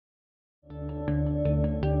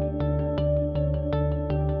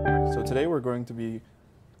So today we're going to be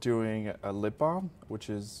doing a lip balm, which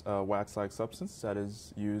is a wax-like substance that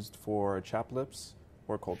is used for chapped lips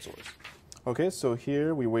or cold sores. Okay, so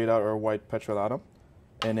here we weighed out our white petrolatum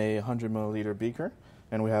in a 100 milliliter beaker,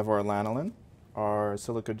 and we have our lanolin, our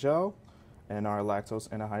silica gel, and our lactose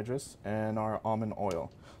anhydrous, and our almond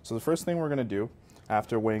oil. So the first thing we're going to do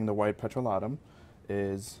after weighing the white petrolatum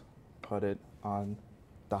is put it on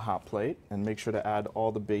the hot plate and make sure to add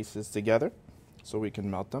all the bases together so we can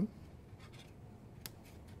melt them.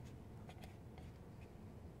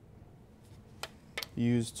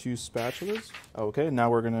 Use 2 spatulas. Okay, now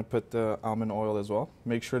we're going to put the almond oil as well.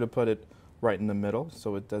 Make sure to put it right in the middle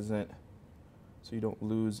so you don't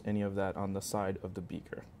lose any of that on the side of the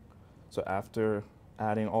beaker. So after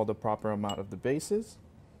adding all the proper amount of the bases,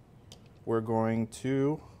 we're going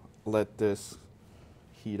to let this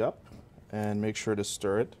heat up and make sure to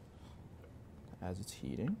stir it as it's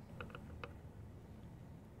heating,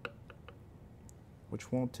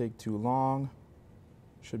 which won't take too long.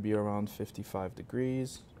 Should be around 55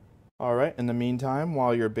 degrees. All right, in the meantime,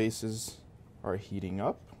 while your bases are heating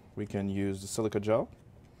up, we can use the silica gel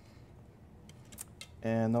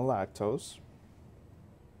and the lactose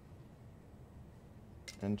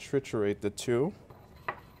and triturate the two,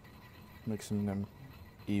 mixing them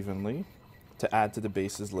evenly to add to the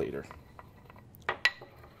bases later.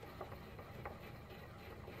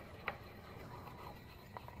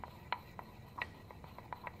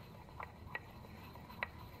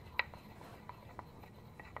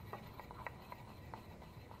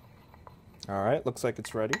 All right, looks like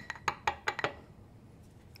it's ready.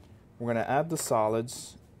 We're going to add the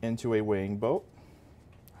solids into a weighing boat.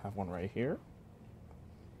 I have one right here.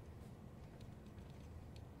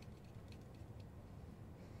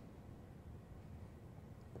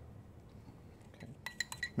 Okay.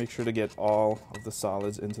 Make sure to get all of the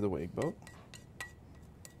solids into the weighing boat.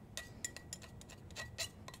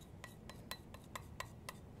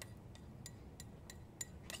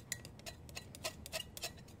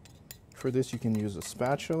 For this, you can use a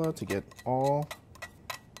spatula to get all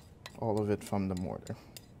of it from the mortar.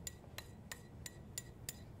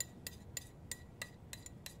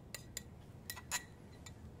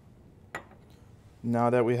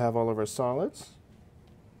 Now that we have all of our solids,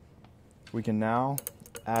 we can now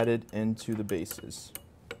add it into the bases.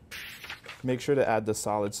 Make sure to add the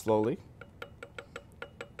solids slowly.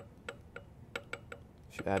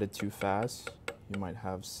 If you add it too fast, you might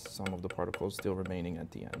have some of the particles still remaining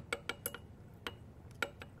at the end.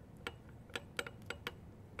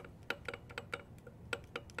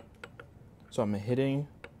 So I'm hitting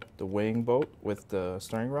the weighing boat with the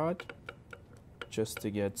stirring rod just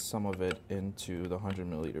to get some of it into the 100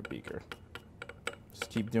 milliliter beaker. Just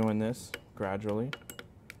keep doing this gradually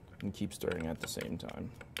and keep stirring at the same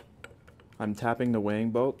time. I'm tapping the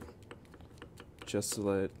weighing boat just to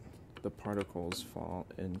let the particles fall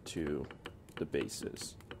into the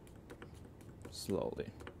bases slowly.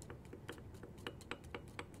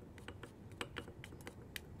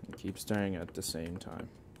 And keep stirring at the same time.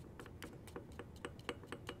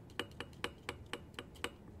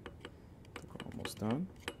 Almost done.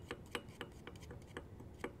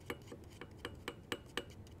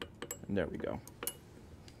 And there we go.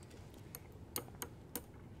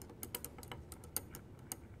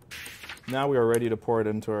 Now we are ready to pour it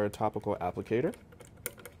into our topical applicator.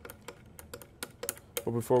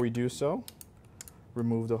 But before we do so,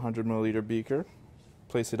 remove the 100 milliliter beaker,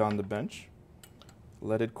 place it on the bench,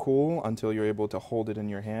 let it cool until you're able to hold it in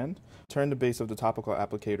your hand. Turn the base of the topical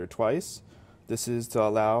applicator twice. This is to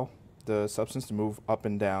allow the substance to move up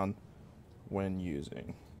and down when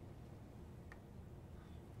using.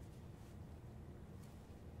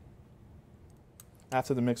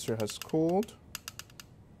 After the mixture has cooled,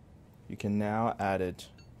 you can now add it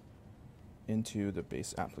into the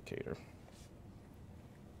base applicator.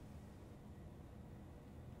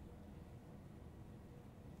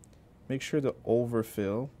 Make sure to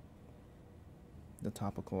overfill the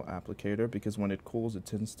topical applicator because when it cools, it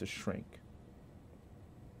tends to shrink.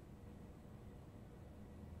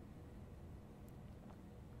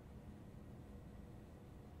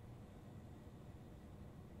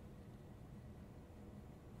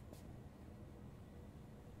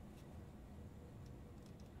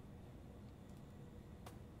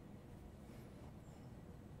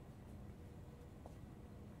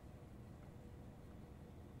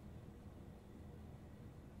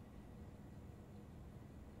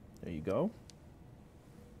 There you go.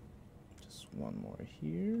 Just one more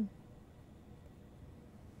here.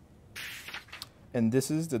 And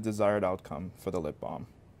this is the desired outcome for the lip balm.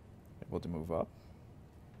 Able to move up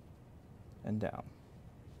and down.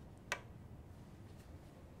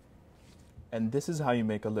 And this is how you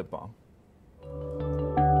make a lip balm.